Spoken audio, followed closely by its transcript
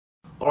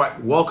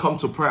right, welcome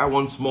to prayer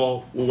once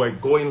more. We were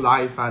going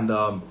live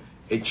and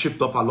it chipped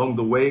off along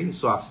the way,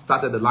 so I've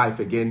started the live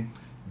again.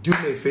 Do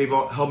me a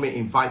favor, help me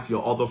invite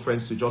your other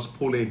friends to just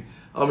pull in.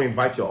 Help me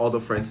invite your other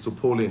friends to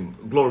pull in.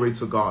 Glory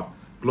to God.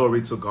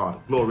 Glory to God.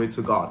 Glory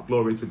to God.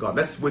 Glory to God.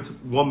 Let's wait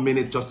 1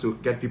 minute just to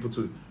get people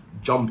to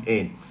jump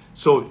in.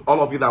 So all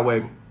of you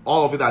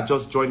that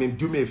just joined in,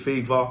 do me a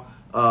favor.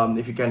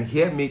 If you can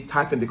hear me,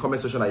 type in the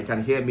comment section that you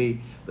can hear me.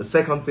 The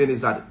second thing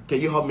is that,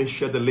 can you help me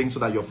share the link so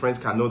that your friends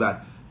can know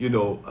that, can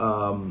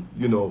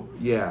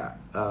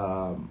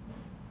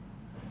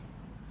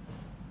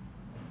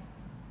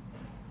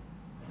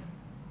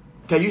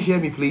you hear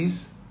me,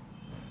 please?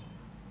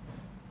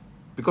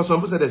 Because some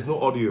people said there's no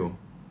audio.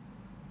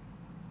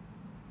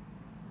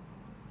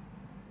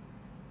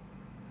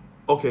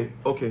 Okay.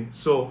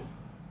 So,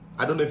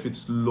 I don't know if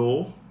it's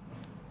low.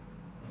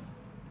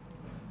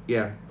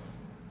 Yeah.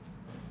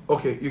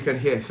 Okay, you can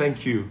hear.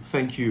 Thank you.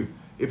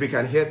 If you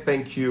can hear,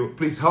 thank you.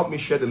 Please help me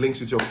share the links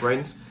with your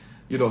friends.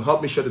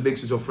 Help me share the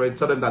links with your friends.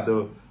 Tell them that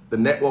the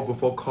network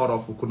before cut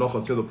off, we could not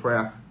continue the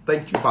prayer.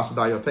 Thank you, Pastor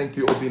Dayo. Thank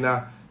you,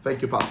 Obina.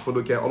 Thank you, Pastor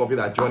Foluke. All of you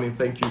that are joining,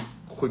 thank you.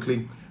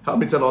 Quickly, help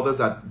me tell others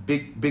that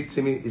Big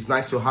Timmy, it's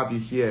nice to have you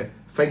here.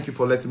 Thank you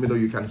for letting me know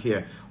you can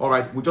hear. All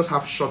right, we just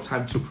have short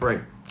time to pray.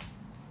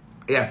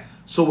 Yeah,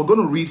 so we're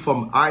going to read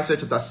from Isaiah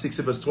chapter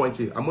 60 verse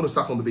 20. I'm going to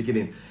start from the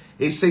beginning.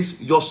 It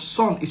says, your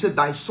son, he said,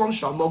 thy son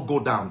shall not go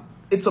down.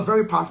 It's a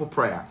very powerful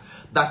prayer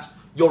that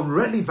your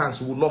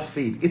relevance will not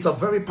fade. It's a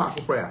very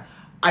powerful prayer.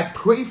 I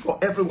pray for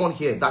everyone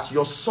here that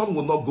your son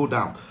will not go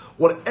down.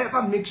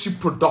 Whatever makes you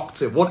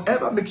productive,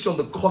 whatever makes you on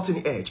the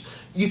cutting edge,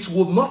 it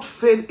will not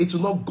fail, it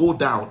will not go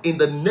down. In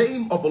the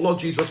name of the Lord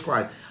Jesus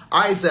Christ.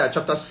 Isaiah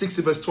chapter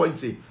 60 verse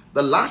 20.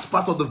 The last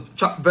part of the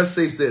verse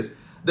says this.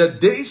 The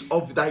days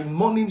of thy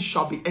mourning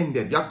shall be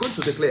ended. You are going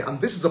to declare,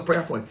 and this is a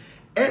prayer point.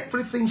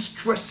 Everything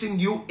stressing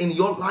you in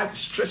your life,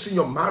 stressing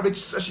your marriage,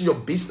 stressing your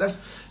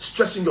business,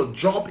 stressing your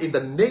job, in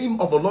the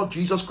name of the Lord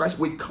Jesus Christ,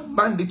 we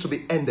command it to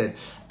be ended.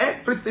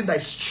 Everything that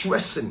is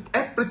stressing,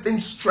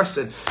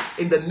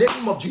 in the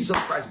name of Jesus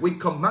Christ, we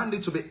command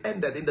it to be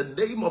ended in the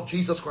name of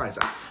Jesus Christ.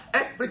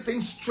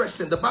 Everything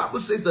stressing, the Bible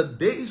says the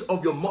days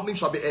of your mourning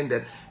shall be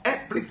ended.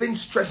 Everything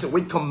stressing,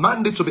 we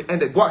command it to be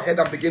ended. Go ahead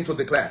and begin to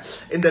declare.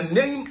 In the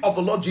name of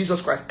the Lord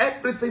Jesus Christ,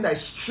 everything that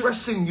is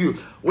stressing you,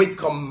 we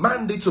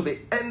command it to be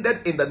ended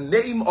in the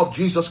name of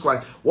Jesus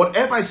Christ.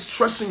 Whatever is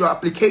stressing your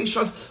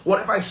applications,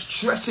 whatever is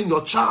stressing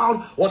your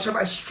child,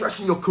 whatever is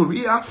stressing your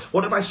career,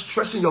 whatever is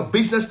stressing your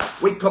business,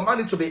 we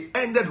command it to be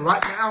ended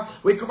right now.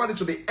 We command it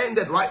to be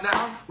ended right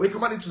now. We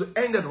command it to be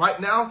ended right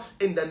now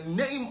in the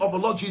name of the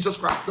Lord Jesus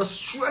Christ. The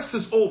stress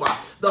is over.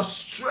 The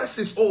stress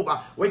is over.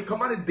 We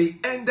command it to be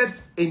ended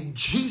in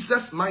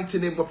Jesus' mighty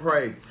name we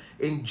pray.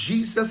 In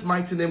Jesus'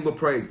 mighty name we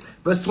pray.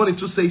 Verse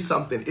 22 says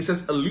something. It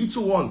says, a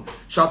little one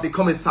shall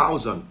become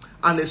 1,000,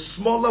 and a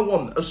smaller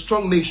one a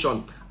strong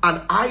nation.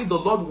 And I, the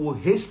Lord, will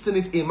hasten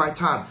it in my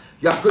time.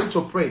 You are going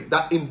to pray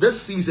that in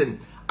this season,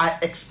 I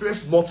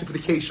experience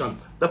multiplication.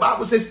 The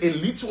Bible says a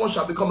little one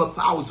shall become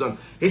 1,000.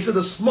 He said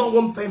a small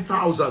one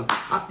 10,000.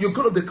 You're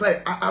going to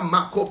declare,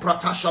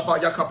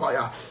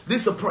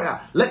 this is a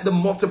prayer. Let the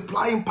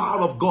multiplying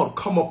power of God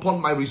come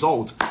upon my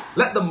result.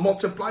 Let the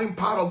multiplying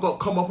power of God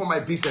come upon my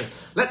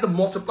business. Let the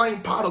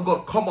multiplying power of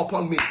God come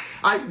upon me.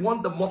 I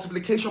want the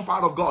multiplication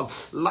power of God.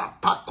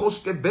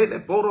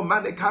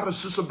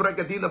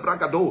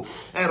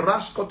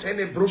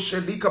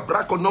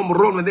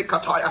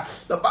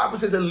 The Bible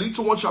says a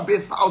little one shall be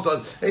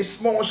 1,000, a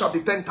small one shall be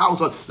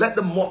 10,000. Let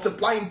the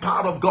multiplying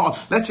power of God,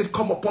 let it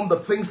come upon the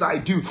things that I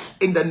do.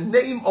 In the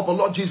name of the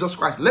Lord Jesus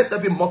Christ, let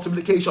there be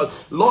multiplication.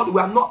 Lord, we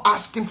are not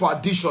asking for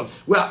addition.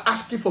 We are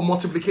asking for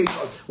multiplication.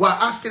 We are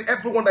asking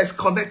everyone that is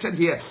connected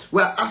here.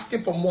 We are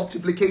asking for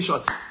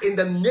multiplication. In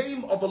the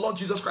name of the Lord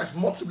Jesus Christ,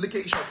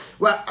 multiplication.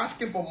 We are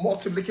asking for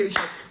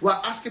multiplication. We are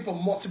asking for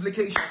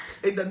multiplication.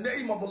 In the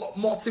name of the Lord,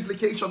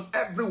 multiplication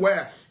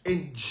everywhere.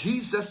 In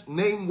Jesus'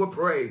 name we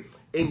pray.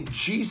 In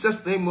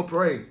Jesus' name we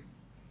pray.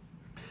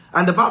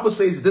 And the Bible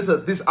says,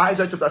 this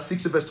Isaiah chapter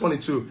 60 verse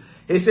 22.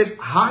 It says,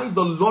 I,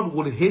 the Lord,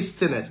 will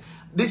hasten it.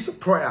 This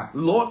prayer,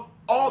 Lord,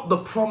 all the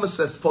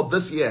promises for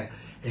this year,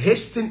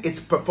 hasten its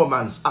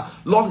performance.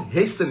 Lord,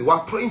 hasten. We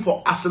are praying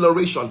for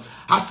acceleration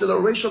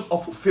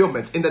of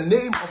fulfillment. In the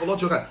name of the Lord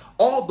Jesus Christ,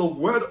 all the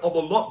word of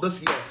the Lord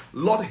this year,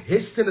 Lord,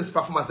 hasten its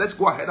performance. Let's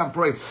go ahead and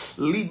pray. He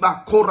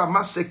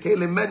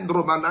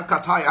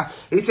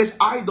says,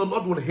 I, the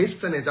Lord, will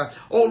hasten it.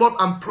 Oh Lord,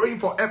 I'm praying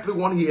for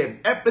everyone here.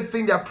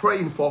 Everything they are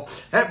praying for,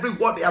 every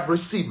word they have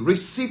received,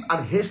 receive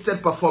and hasten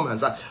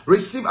performance.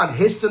 Receive and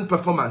hasten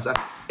performance.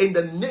 In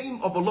the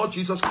name of the Lord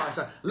Jesus Christ,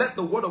 let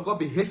the word of God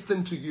be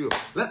hastened to you.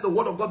 Let the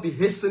word of God be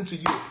hastened to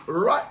you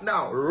right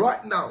now,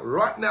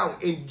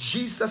 in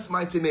Jesus'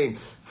 mighty name.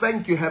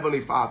 Thank you,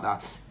 Heavenly Father,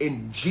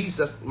 in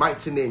Jesus'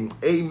 mighty name.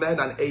 Amen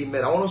and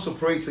amen. I want us to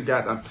pray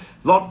together.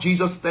 Lord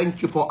Jesus,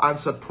 thank you for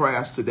answered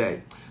prayers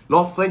today.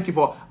 Lord, thank you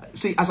for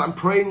See, as I'm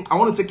praying, I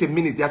want to take a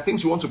minute. There are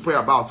things you want to pray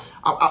about.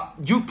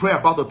 You pray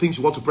about the things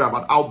you want to pray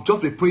about. I'll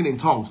just be praying in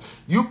tongues.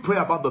 You pray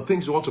about the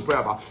things you want to pray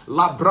about.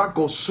 La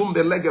brago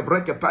sumbe lege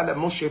breke pale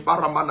moshe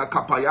paramana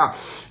kapaya.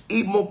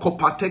 Imo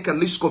kopateka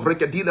lisko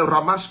vregedile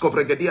ramasko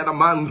vregedila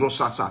mandro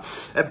sasa.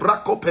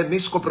 Ebrako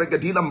penisko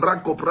vregedila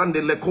mbranko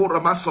prande leko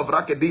ramaso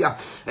vragedia.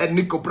 And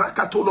niko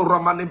braka tolo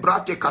ramane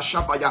brake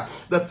kashabaya.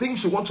 The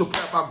things you want to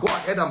pray about, go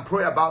ahead and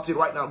pray about it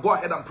right now. Go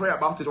ahead and pray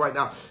about it right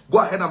now. Go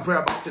ahead and pray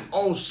about it.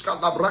 Oh,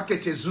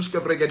 scalabrakete zuske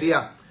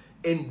vregedia.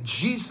 In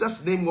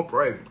Jesus' name we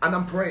pray. And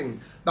I'm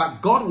praying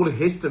that God will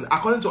hasten,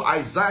 according to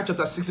Isaiah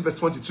chapter 60 verse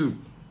 22.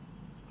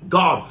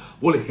 God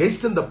will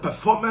hasten the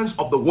performance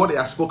of the word He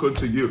has spoken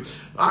to you.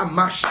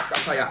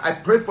 I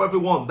pray for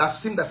everyone that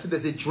seems that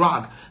there's a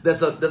drag,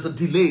 there's a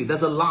delay,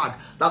 there's a lag,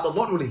 that the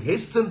Lord will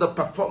hasten the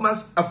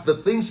performance of the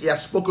things He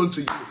has spoken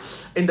to you.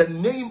 In the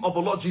name of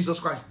the Lord Jesus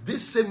Christ,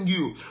 this same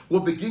you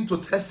will begin to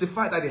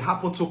testify that it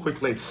happened so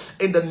quickly.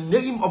 In the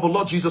name of the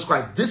Lord Jesus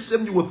Christ, this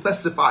same you will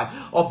testify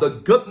of the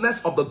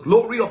goodness, of the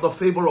glory, of the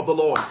favor of the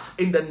Lord.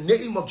 In the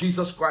name of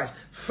Jesus Christ,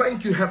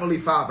 thank you, Heavenly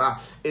Father.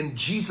 In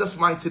Jesus'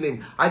 mighty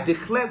name, I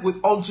declare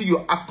with unto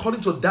you, according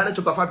to Daniel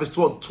chapter 5 verse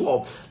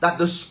 12, that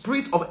the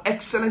spirit of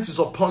excellence is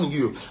upon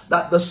you.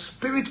 That the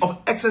spirit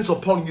of excellence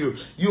upon you.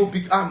 You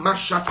become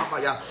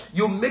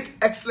you make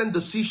excellent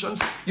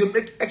decisions. You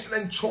make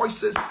excellent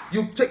choices.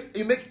 You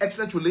make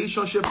excellent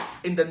relationships.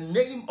 In the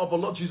name of the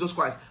Lord Jesus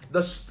Christ,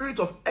 the spirit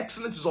of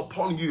excellence is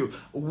upon you.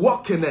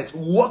 Walk in it.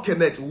 Walk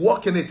in it.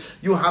 Walk in it.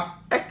 You have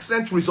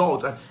excellent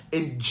results.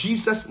 In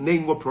Jesus'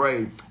 name we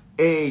pray.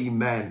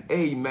 Amen.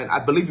 Amen. I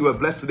believe you were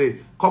blessed today.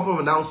 Couple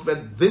of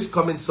announcement. This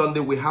coming Sunday,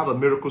 we have a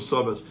miracle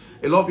service.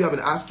 A lot of you have been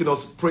asking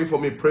us, pray for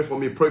me, pray for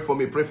me, pray for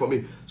me, pray for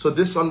me. So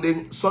this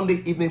Sunday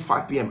evening,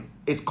 5 p.m.,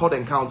 it's called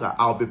Encounter.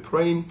 I'll be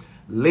praying,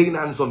 laying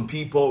hands on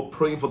people,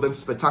 praying for them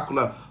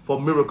spectacular for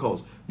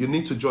miracles. You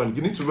need to join.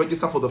 You need to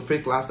register for the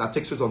faith class that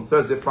takes place on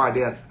Thursday,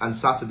 Friday, and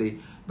Saturday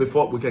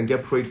before we can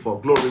get prayed for.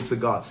 Glory to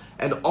God.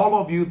 And all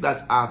of you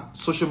that are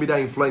social media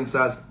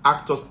influencers,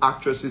 actors,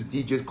 actresses,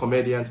 DJs,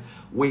 comedians,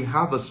 we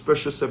have a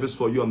special service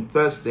for you on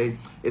Thursday.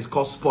 It's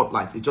called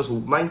Spotlight. It's just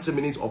 90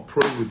 minutes of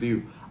praying with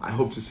you. I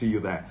hope to see you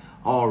there.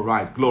 All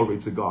right. Glory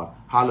to God.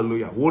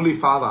 Hallelujah. Holy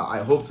Father,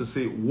 I hope to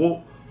see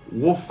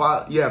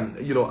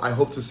I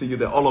hope to see you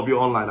there. All of you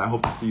online, I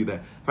hope to see you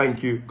there.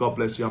 Thank you. God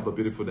bless you. Have a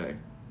beautiful day.